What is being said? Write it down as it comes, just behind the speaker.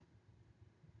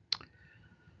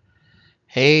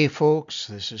Hey folks,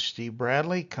 this is Steve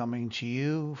Bradley coming to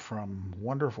you from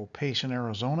wonderful Payson,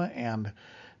 Arizona, and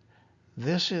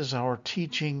this is our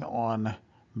teaching on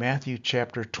Matthew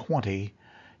chapter 20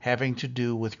 having to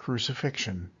do with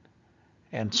crucifixion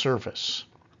and service.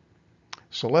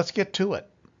 So let's get to it.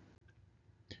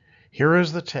 Here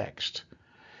is the text.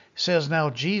 It says, "Now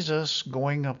Jesus,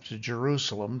 going up to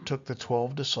Jerusalem, took the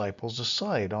 12 disciples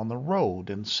aside on the road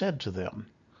and said to them,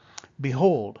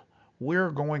 'Behold, we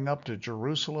are going up to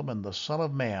Jerusalem, and the Son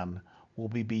of Man will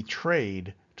be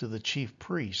betrayed to the chief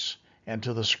priests and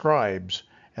to the scribes,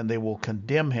 and they will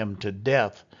condemn him to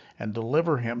death and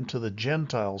deliver him to the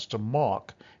Gentiles to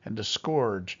mock and to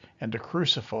scourge and to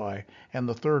crucify, and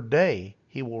the third day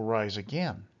he will rise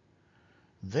again.'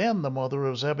 Then the mother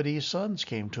of Zebedee's sons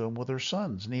came to him with her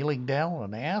sons, kneeling down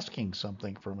and asking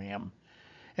something from him.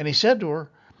 And he said to her,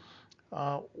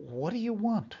 'What do you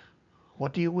want?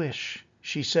 What do you wish?'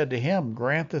 She said to him,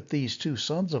 'Grant that these 2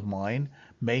 sons of mine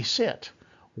may sit,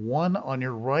 one on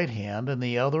your right hand and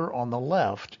the other on the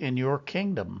left, in your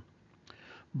kingdom.'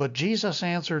 But Jesus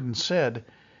answered and said,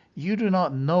 'You do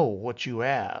not know what you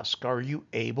ask. Are you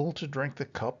able to drink the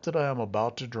cup that I am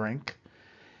about to drink,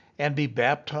 and be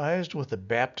baptized with the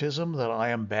baptism that I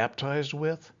am baptized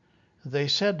with?' They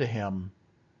said to him,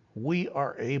 'We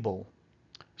are able.'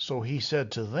 So he said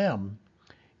to them,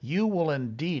 'You will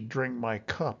indeed drink my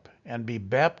cup and be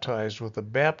baptized with the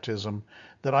baptism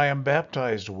that I am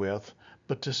baptized with,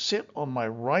 but to sit on my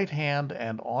right hand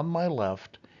and on my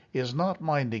left is not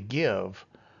mine to give,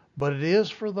 but it is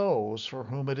for those for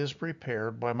whom it is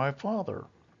prepared by my Father.'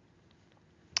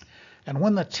 And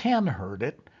when the 10 heard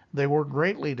it, they were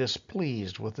greatly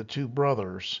displeased with the 2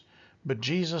 brothers. But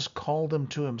Jesus called them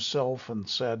to himself and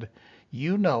said,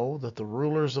 'You know that the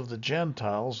rulers of the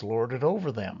Gentiles lord it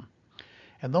over them,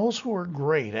 and those who are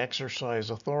great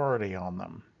exercise authority on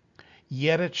them.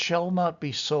 Yet it shall not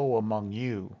be so among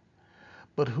you.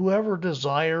 But whoever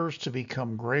desires to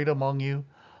become great among you,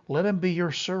 let him be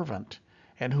your servant,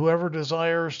 and whoever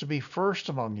desires to be first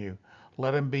among you,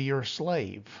 let him be your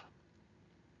slave.'"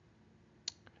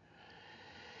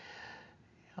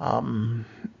 I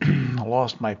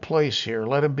lost my place here.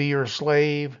 "Let him be your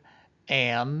slave,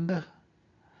 and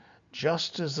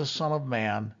just as the Son of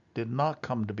Man did not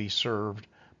come to be served,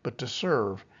 but to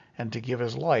serve, and to give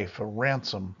his life a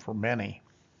ransom for many."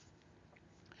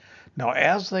 Now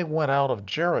as they went out of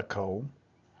Jericho,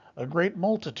 a great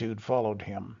multitude followed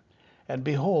him. And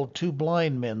behold, 2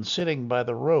 blind men sitting by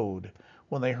the road,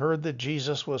 when they heard that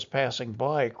Jesus was passing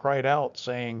by, cried out,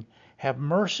 saying, "Have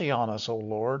mercy on us, O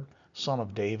Lord, Son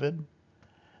of David."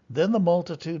 Then the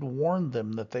multitude warned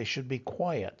them that they should be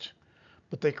quiet.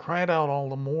 But they cried out all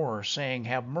the more, saying,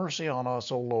 "Have mercy on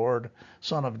us, O Lord,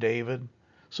 Son of David."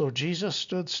 So Jesus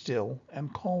stood still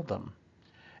and called them,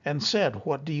 and said,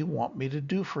 "What do you want me to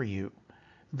do for you?"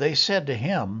 They said to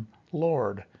him,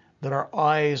 "Lord, that our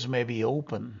eyes may be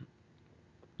open."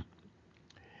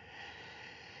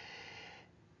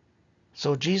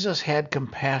 So Jesus had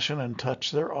compassion and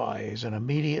touched their eyes, and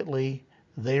immediately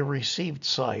they received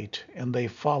sight, and they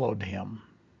followed him.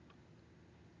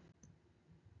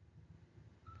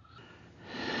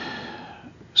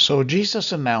 So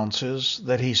Jesus announces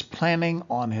that he's planning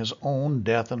on his own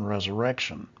death and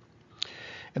resurrection.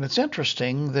 And it's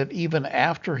interesting that even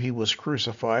after he was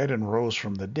crucified and rose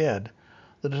from the dead,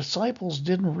 the disciples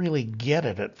didn't really get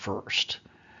it at first.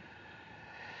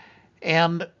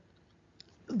 And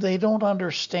they don't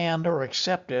understand or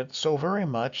accept it so very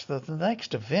much that the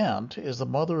next event is the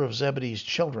mother of Zebedee's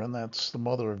children, that's the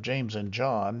mother of James and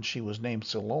John, she was named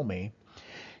Salome,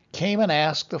 came and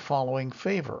asked the following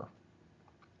favor.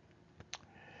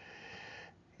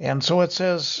 And so it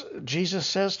says, Jesus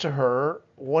says to her,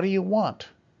 "What do you want?"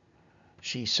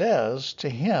 She says to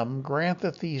him, "Grant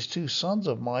that these 2 sons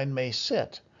of mine may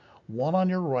sit, one on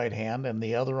your right hand and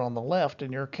the other on the left,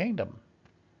 in your kingdom."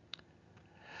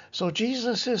 So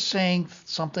Jesus is saying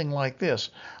something like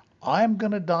this: "I'm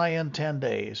going to die in 10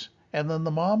 days. And then the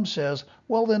mom says,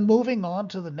 "Well, then moving on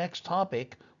to the next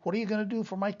topic, what are you going to do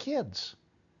for my kids?"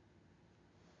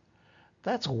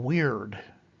 That's weird.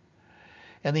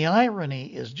 And the irony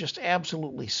is just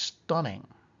absolutely stunning.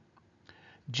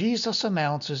 Jesus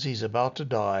announces he's about to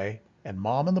die, and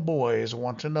Mom and the boys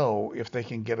want to know if they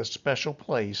can get a special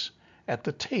place at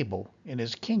the table in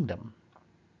his kingdom.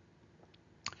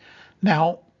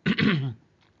 Now,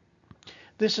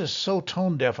 this is so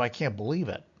tone deaf I can't believe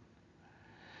it.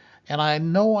 And I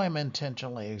know I'm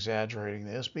intentionally exaggerating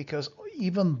this, because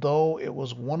even though it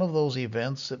was one of those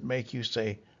events that make you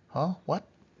say, "Huh, what?"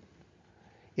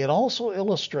 it also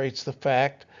illustrates the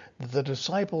fact that the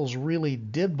disciples really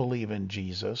did believe in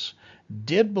Jesus,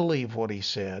 did believe what he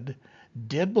said,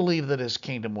 did believe that his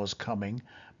kingdom was coming,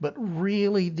 but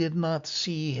really did not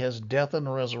see his death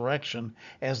and resurrection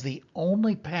as the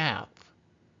only path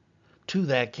to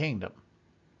that kingdom.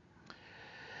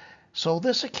 So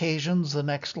this occasions the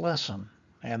next lesson,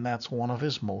 and that's one of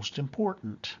his most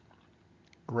important.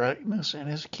 Greatness in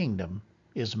his kingdom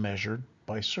is measured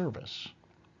by service.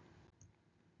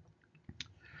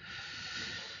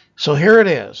 So here it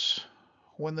is.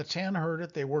 When the 10 heard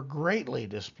it, they were greatly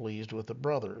displeased with the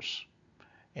brothers.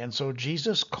 And so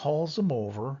Jesus calls them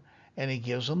over and he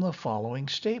gives them the following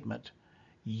statement.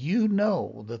 You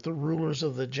know that the rulers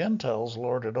of the Gentiles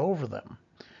lord it over them,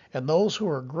 and those who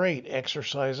are great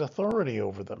exercise authority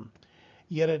over them.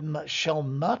 Yet it shall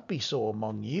not be so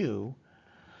among you,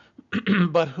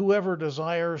 but whoever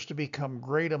desires to become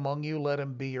great among you, let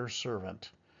him be your servant.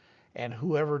 And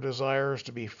whoever desires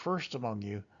to be first among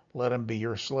you, let him be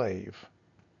your slave.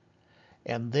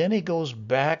 And then he goes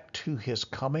back to his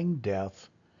coming death,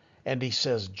 and he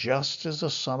says, just as the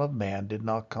Son of Man did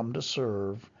not come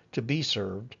to be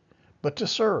served, but to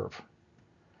serve,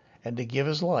 and to give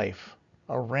his life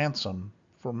a ransom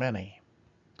for many.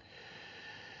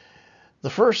 The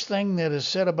first thing that is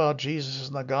said about Jesus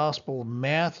in the Gospel of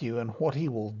Matthew and what he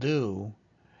will do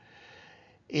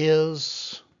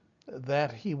is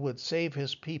that he would save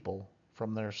his people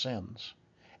from their sins.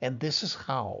 And this is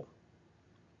how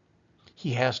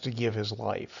he has to give his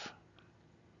life.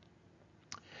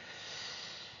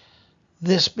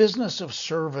 This business of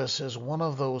service is one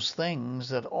of those things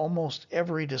that almost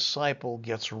every disciple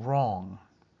gets wrong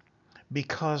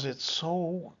because it's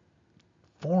so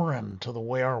foreign to the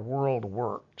way our world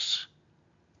works.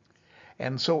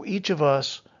 And so each of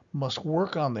us must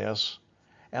work on this,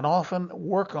 and often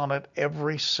work on it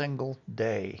every single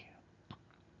day.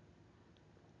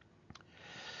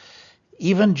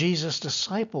 Even Jesus'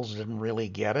 disciples didn't really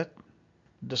get it,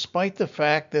 despite the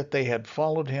fact that they had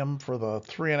followed him for the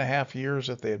 3.5 years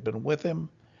that they had been with him.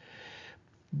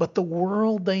 But the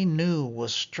world they knew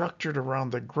was structured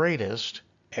around the greatest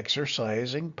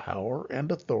exercising power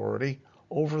and authority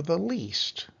over the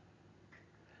least.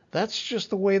 That's just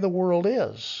the way the world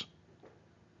is.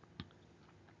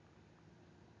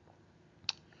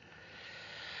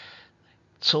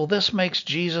 So this makes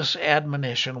Jesus'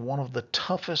 admonition one of the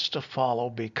toughest to follow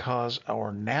because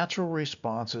our natural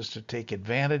response is to take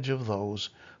advantage of those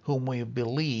whom we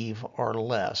believe are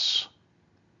less.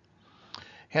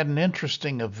 Had an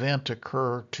interesting event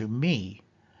occur to me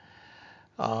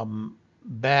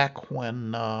back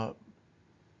when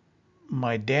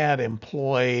my dad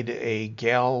employed a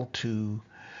gal to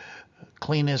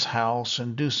clean his house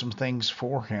and do some things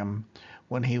for him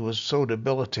when he was so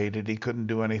debilitated he couldn't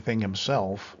do anything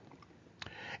himself.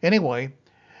 Anyway,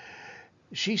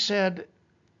 she said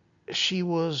she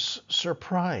was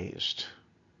surprised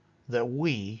that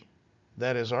we,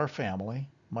 that is our family,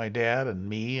 my dad and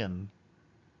me and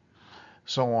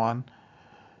so on,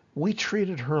 we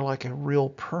treated her like a real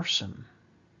person.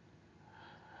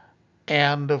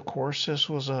 And of course, this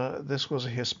was a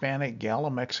Hispanic gal,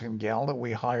 a Mexican gal that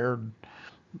we hired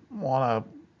on a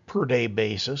per day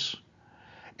basis,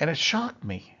 and it shocked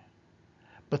me.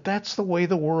 But that's the way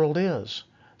the world is.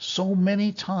 So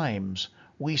many times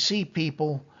we see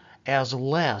people as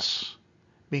less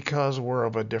because we're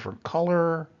of a different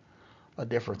color, a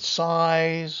different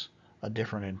size, a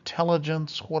different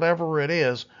intelligence, whatever it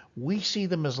is, we see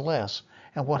them as less.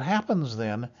 And what happens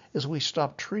then is we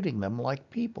stop treating them like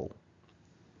people.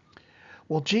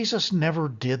 Well, Jesus never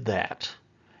did that,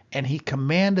 and he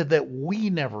commanded that we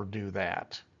never do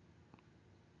that.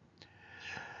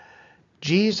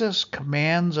 Jesus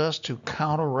commands us to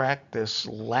counteract this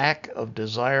lack of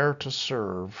desire to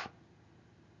serve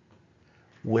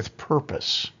with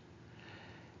purpose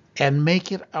and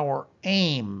make it our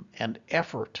aim and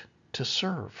effort to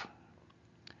serve.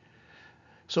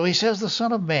 So he says the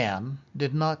Son of Man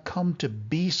did not come to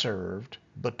be served,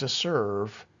 but to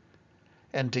serve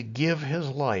and to give his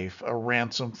life a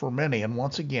ransom for many. And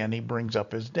once again, he brings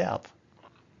up his death.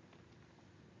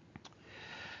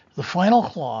 The final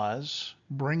clause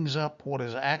brings up what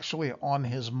is actually on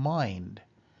his mind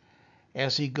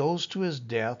as he goes to his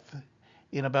death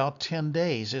in about 10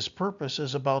 days. His purpose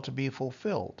is about to be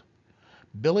fulfilled.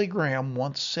 Billy Graham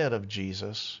once said of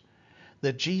Jesus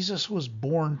that Jesus was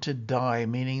born to die,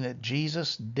 meaning that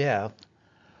Jesus' death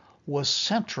was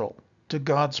central to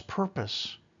God's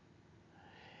purpose.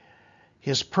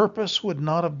 His purpose would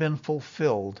not have been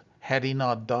fulfilled had he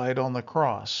not died on the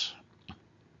cross.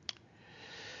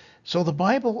 So the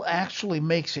Bible actually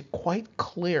makes it quite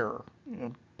clear,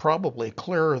 probably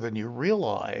clearer than you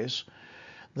realize,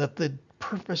 that the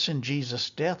purpose in Jesus'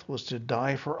 death was to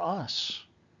die for us.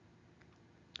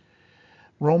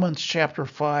 Romans chapter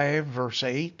 5, verse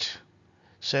 8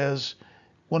 says,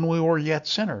 when we were yet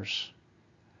sinners,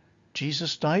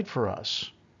 Jesus died for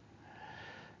us.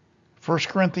 1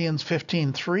 Corinthians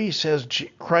 15:3 says,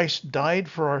 Christ died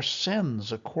for our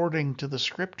sins according to the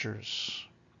Scriptures.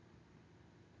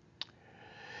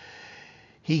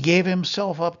 He gave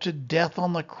himself up to death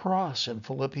on the cross in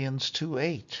Philippians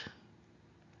 2:8.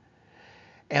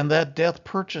 And that death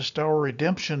purchased our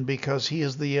redemption because he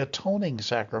is the atoning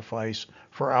sacrifice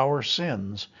for our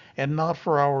sins, and not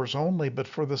for ours only, but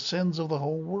for the sins of the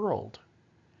whole world.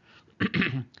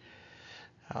 1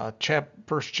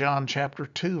 John chapter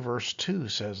 2, verse 2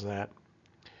 says that.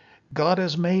 God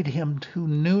has made him who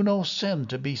knew no sin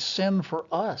to be sin for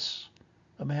us.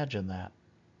 Imagine that.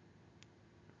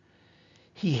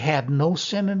 He had no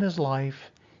sin in his life.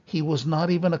 He was not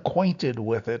even acquainted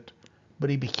with it, but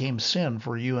he became sin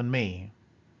for you and me,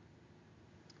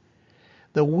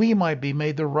 that we might be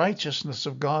made the righteousness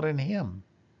of God in him.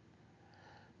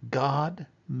 God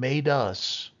made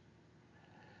us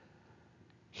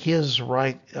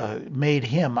made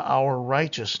him our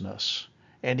righteousness,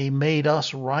 and he made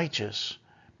us righteous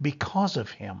because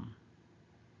of him.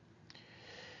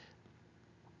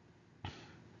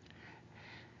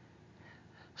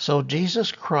 So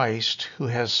Jesus Christ, who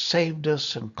has saved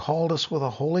us and called us with a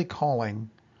holy calling,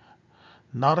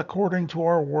 not according to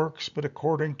our works, but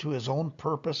according to his own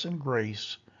purpose and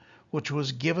grace, which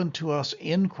was given to us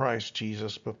in Christ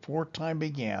Jesus before time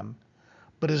began,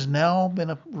 but has now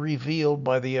been revealed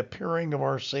by the appearing of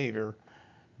our Savior,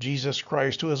 Jesus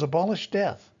Christ, who has abolished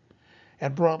death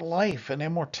and brought life and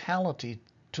immortality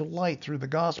to light through the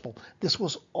gospel. This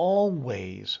was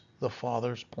always the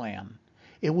Father's plan.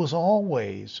 It was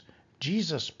always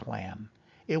Jesus' plan.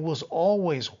 It was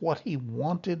always what he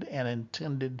wanted and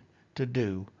intended to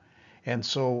do. And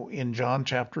so in John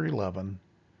chapter 11,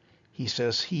 he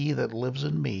says, he that lives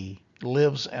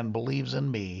and believes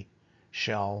in me,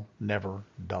 shall never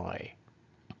die.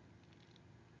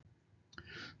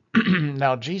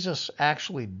 Now, Jesus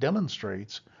actually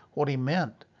demonstrates what he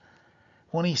meant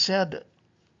when he said,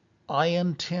 I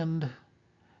intend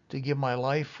to give my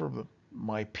life for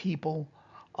my people.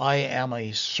 I am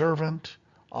a servant.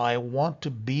 I want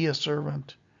to be a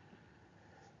servant.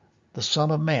 The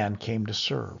Son of Man came to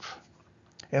serve.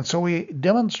 And so he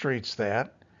demonstrates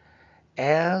that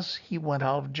as he went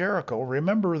out of Jericho.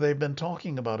 Remember, they've been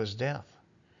talking about his death.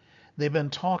 They've been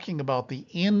talking about the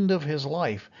end of his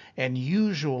life. And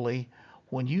usually,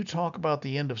 when you talk about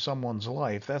the end of someone's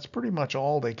life, that's pretty much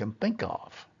all they can think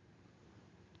of.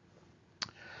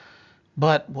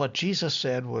 But what Jesus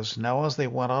said was, now as they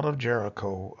went out of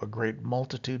Jericho, a great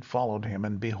multitude followed him,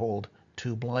 and behold,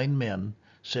 2 blind men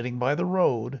sitting by the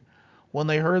road, when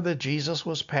they heard that Jesus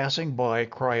was passing by,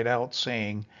 cried out,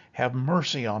 saying, have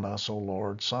mercy on us, O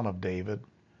Lord, Son of David.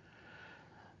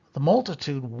 The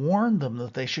multitude warned them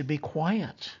that they should be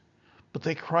quiet, but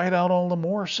they cried out all the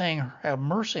more, saying, have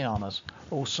mercy on us,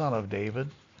 O Son of David.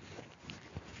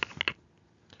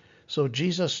 So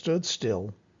Jesus stood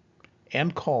still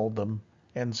and called them,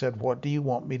 and said, what do you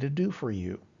want me to do for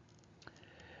you?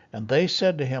 And they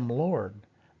said to him, Lord,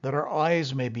 that our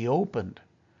eyes may be opened.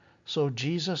 So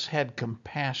Jesus had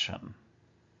compassion.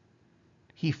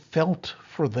 He felt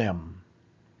for them,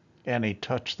 and he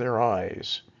touched their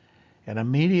eyes. And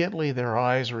immediately their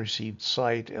eyes received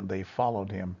sight, and they followed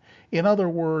him. In other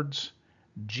words,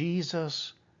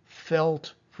 Jesus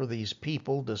felt for these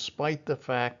people despite the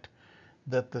fact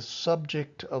that the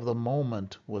subject of the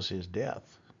moment was his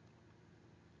death.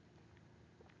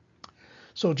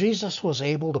 So Jesus was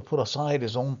able to put aside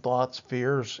his own thoughts,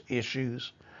 fears,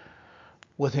 issues,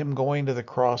 with him going to the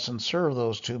cross and serve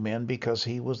those 2 men because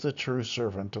he was the true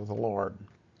servant of the Lord.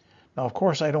 Now, of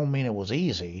course, I don't mean it was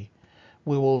easy.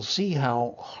 We will see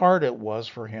how hard it was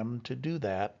for him to do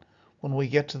that when we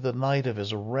get to the night of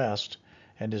his arrest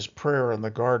and his prayer in the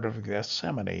Garden of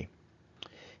Gethsemane.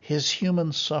 His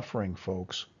human suffering,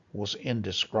 folks, was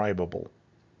indescribable.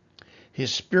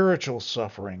 His spiritual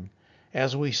suffering,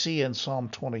 as we see in Psalm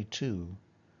 22,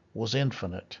 was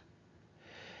infinite.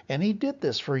 And he did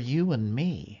this for you and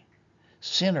me,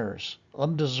 sinners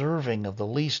undeserving of the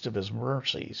least of his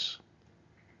mercies.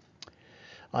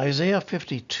 Isaiah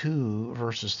 52,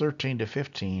 verses 13 to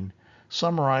 15,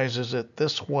 summarizes it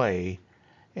this way,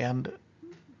 and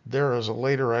there is a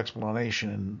later explanation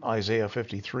in Isaiah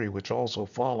 53, which also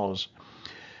follows.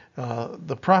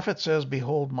 The prophet says,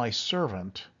 behold my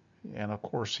servant, and of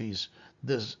course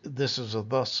this is a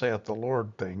thus saith the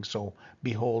Lord thing, so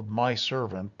behold my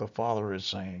servant, the Father is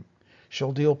saying,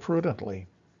 shall deal prudently.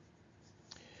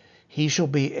 He shall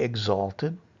be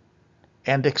exalted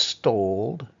and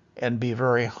extolled and be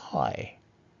very high.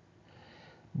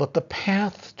 But the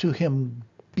path to him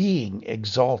being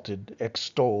exalted,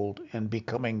 extolled, and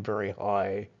becoming very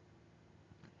high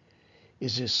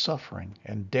is his suffering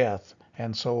and death.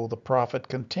 And so the prophet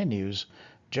continues,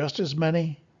 just as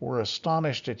many were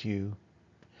astonished at you.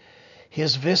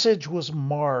 His visage was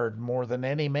marred more than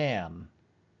any man.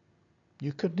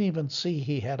 You couldn't even see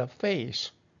he had a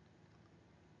face.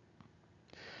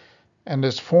 And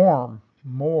his form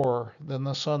more than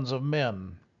the sons of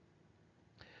men.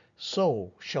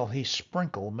 So shall he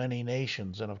sprinkle many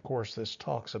nations. And of course, this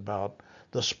talks about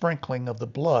the sprinkling of the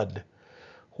blood,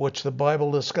 which the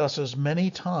Bible discusses many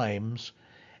times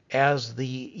as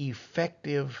the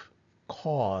effective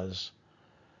cause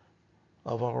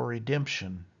of our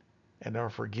redemption and our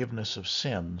forgiveness of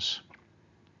sins.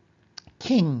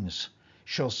 Kings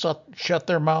shall shut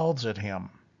their mouths at him.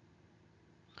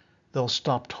 They'll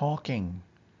stop talking.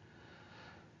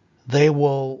 They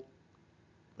will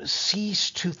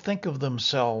cease to think of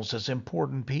themselves as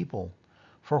important people.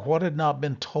 For what had not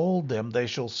been told them they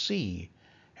shall see,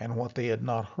 and what they had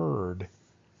not heard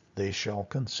they shall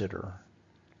consider.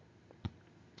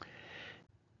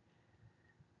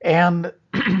 And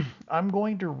I'm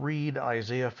going to read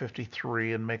Isaiah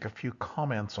 53 and make a few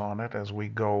comments on it as we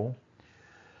go.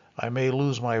 I may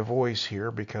lose my voice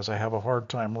here because I have a hard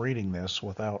time reading this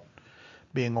without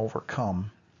being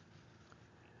overcome.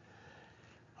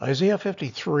 Isaiah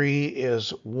 53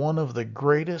 is one of the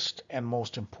greatest and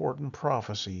most important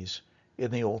prophecies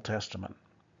in the Old Testament.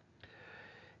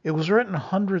 It was written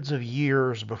hundreds of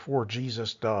years before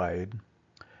Jesus died,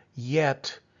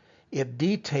 yet it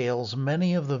details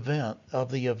many of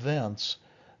the events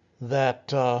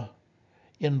that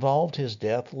involved his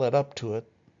death, led up to it,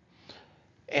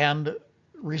 and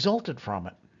resulted from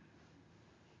it.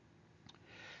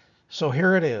 So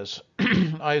here it is.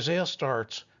 Isaiah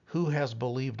starts, "Who has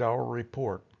believed our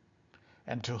report?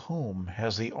 And to whom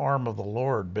has the arm of the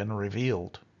Lord been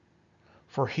revealed?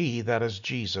 For he, that is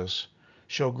Jesus,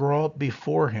 shall grow up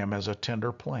before him as a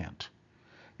tender plant,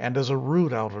 and as a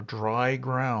root out of dry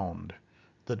ground."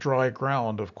 The dry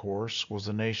ground, of course, was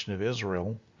the nation of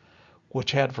Israel,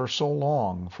 which had for so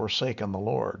long forsaken the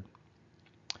Lord.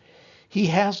 He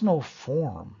has no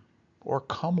form or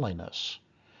comeliness.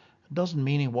 It doesn't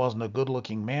mean he wasn't a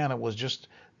good-looking man. It was just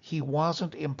he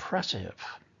wasn't impressive.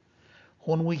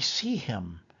 When we see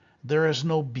him, there is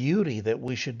no beauty that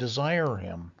we should desire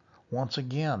him. Once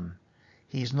again,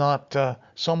 he's not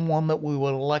someone that we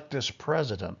would elect as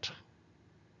president.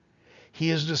 He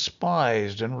is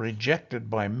despised and rejected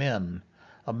by men,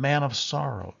 a man of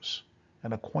sorrows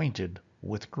and acquainted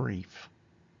with grief.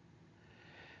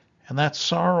 And that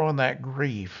sorrow and that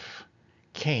grief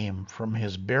came from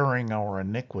his bearing our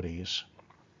iniquities.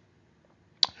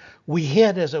 We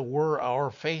hid, as it were,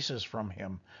 our faces from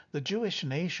him. The Jewish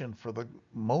nation, for the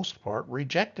most part,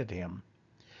 rejected him.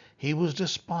 He was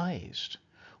despised.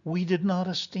 We did not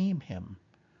esteem him.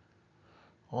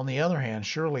 On the other hand,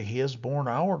 surely he has borne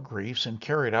our griefs and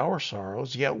carried our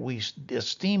sorrows, yet we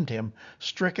esteemed him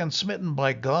stricken, smitten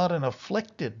by God, and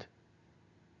afflicted.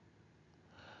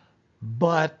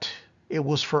 But it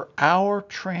was for our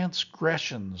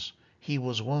transgressions he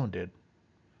was wounded.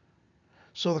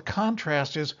 So the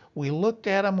contrast is, we looked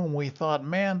at him and we thought,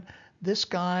 man, this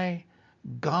guy,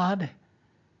 God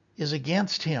is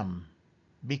against him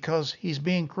because he's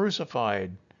being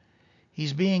crucified.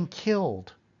 He's being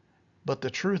killed. But the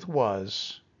truth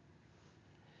was,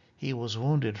 he was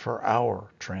wounded for our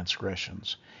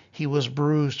transgressions. He was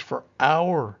bruised for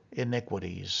our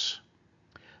iniquities.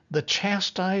 The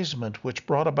chastisement which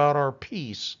brought about our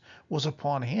peace was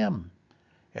upon him,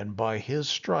 and by his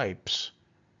stripes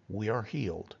we are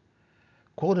healed.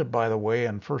 Quoted, by the way,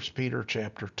 in 1 Peter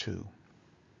chapter 2.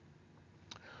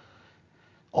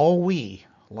 All we,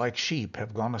 like sheep,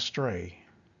 have gone astray.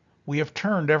 We have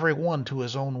turned every one to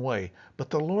his own way. But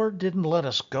the Lord didn't let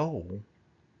us go.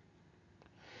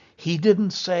 He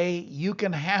didn't say, you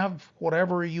can have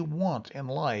whatever you want in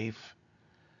life.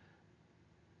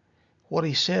 What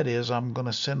he said is, I'm going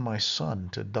to send my son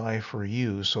to die for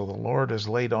you. So the Lord has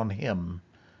laid on him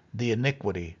the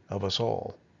iniquity of us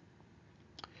all.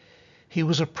 He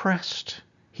was oppressed.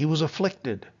 He was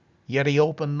afflicted. Yet he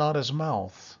opened not his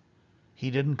mouth. He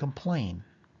didn't complain.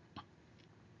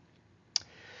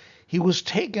 He was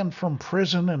taken from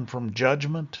prison and from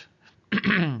judgment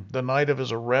the night of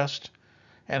his arrest.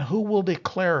 And who will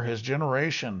declare his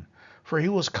generation? For he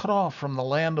was cut off from the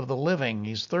land of the living.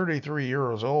 He's 33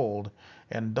 years old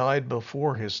and died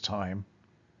before his time.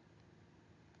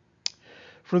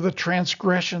 For the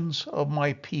transgressions of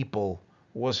my people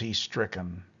was he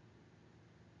stricken.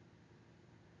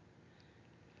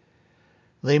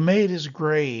 They made his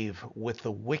grave with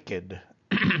the wicked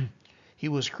he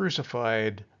was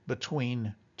crucified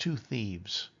between two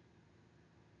thieves.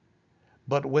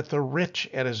 But with the rich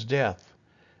at his death,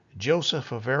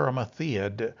 Joseph of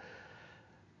Arimathea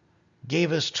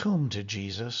gave his tomb to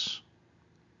Jesus,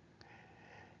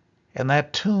 and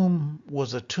that tomb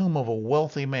was the tomb of a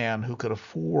wealthy man who could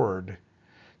afford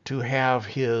to have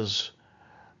his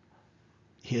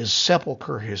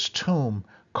sepulcher, his tomb,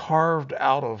 carved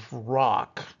out of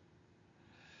rock.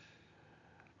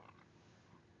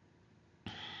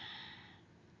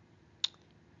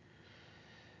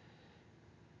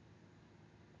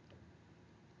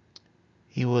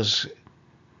 He was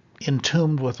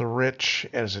entombed with the rich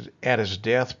at his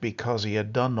death because he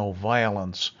had done no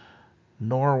violence,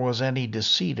 nor was any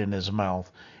deceit in his mouth.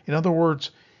 In other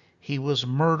words, he was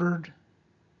murdered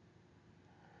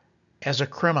as a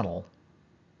criminal.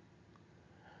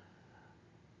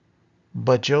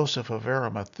 But Joseph of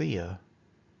Arimathea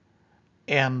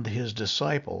and his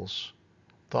disciples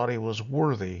thought he was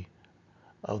worthy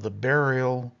of the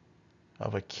burial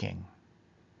of a king.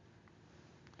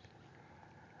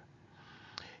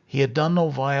 He had done no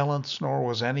violence, nor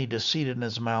was any deceit in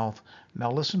his mouth.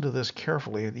 Now listen to this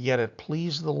carefully. Yet it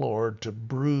pleased the Lord to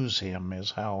bruise him,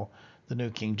 is how the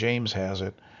New King James has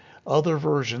it. Other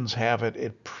versions have it,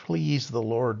 it pleased the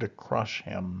Lord to crush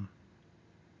him.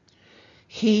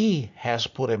 He has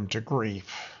put him to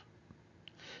grief.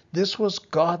 This was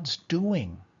God's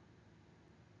doing.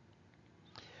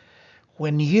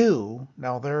 When you,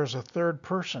 now there's a third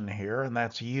person here, and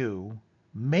that's you,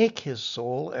 make his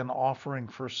soul an offering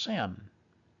for sin.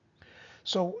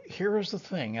 So here is the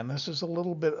thing, and this is a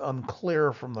little bit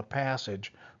unclear from the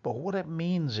passage, but what it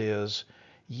means is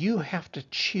you have to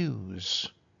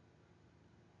choose.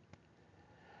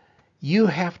 You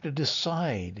have to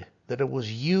decide that it was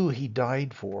you he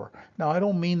died for. Now, I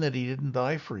don't mean that he didn't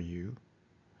die for you,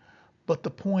 but the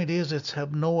point is it's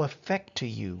have no effect to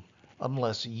you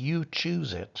unless you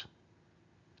choose it.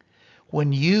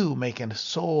 When you make a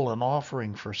soul an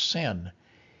offering for sin,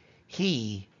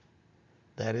 he,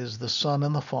 that is the Son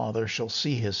and the Father, shall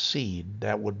see his seed,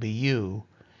 that would be you.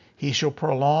 He shall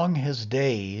prolong his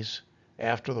days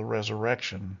after the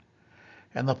resurrection,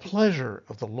 and the pleasure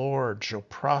of the Lord shall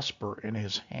prosper in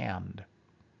his hand.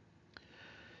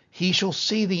 He shall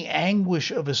see the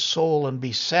anguish of his soul and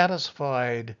be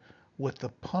satisfied with the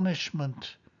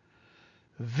punishment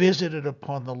visited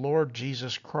upon the Lord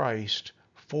Jesus Christ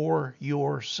for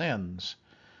your sins.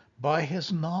 By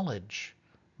his knowledge,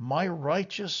 my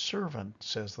righteous servant,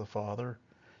 says the Father,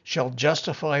 shall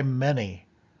justify many,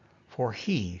 for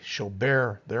he shall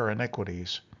bear their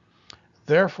iniquities.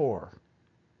 Therefore,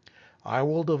 I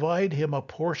will divide him a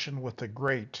portion with the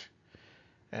great,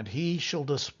 and he shall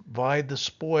divide the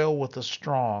spoil with the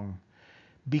strong,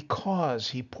 because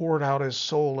he poured out his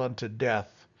soul unto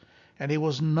death, and he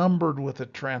was numbered with the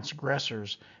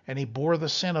transgressors, and he bore the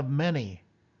sin of many,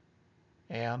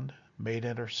 and made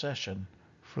intercession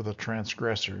for the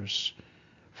transgressors.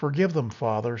 Forgive them,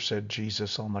 Father, said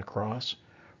Jesus on the cross,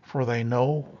 for they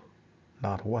know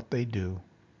not what they do.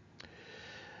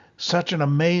 Such an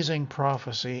amazing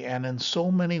prophecy, and in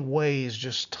so many ways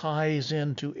just ties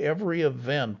into every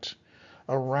event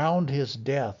around his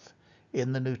death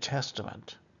in the New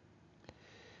Testament.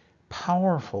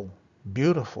 Powerful,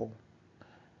 beautiful,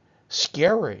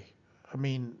 scary. I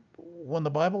mean, when the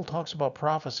Bible talks about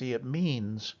prophecy, it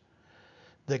means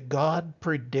that God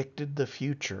predicted the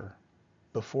future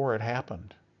before it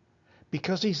happened,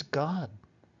 because he's God.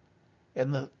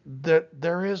 And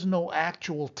there is no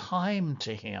actual time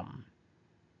to him.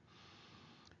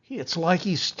 It's like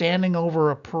he's standing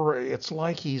over a parade. It's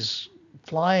like he's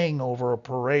flying over a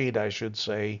parade, I should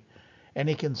say, and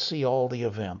he can see all the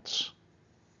events.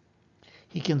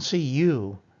 He can see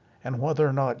you and whether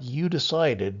or not you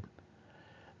decided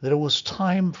that it was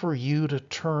time for you to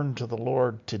turn to the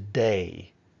Lord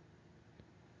today.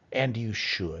 And you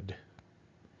should.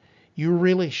 You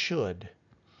really should.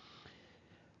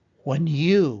 When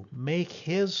you make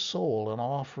his soul an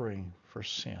offering for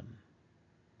sin,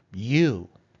 you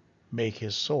make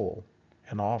his soul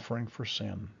an offering for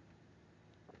sin.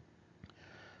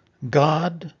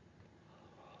 God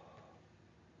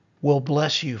will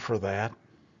bless you for that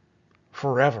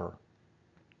forever,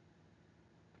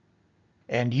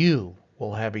 and you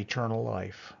will have eternal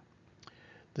life.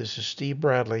 This is Steve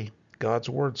Bradley, God's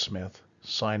Wordsmith,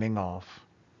 signing off.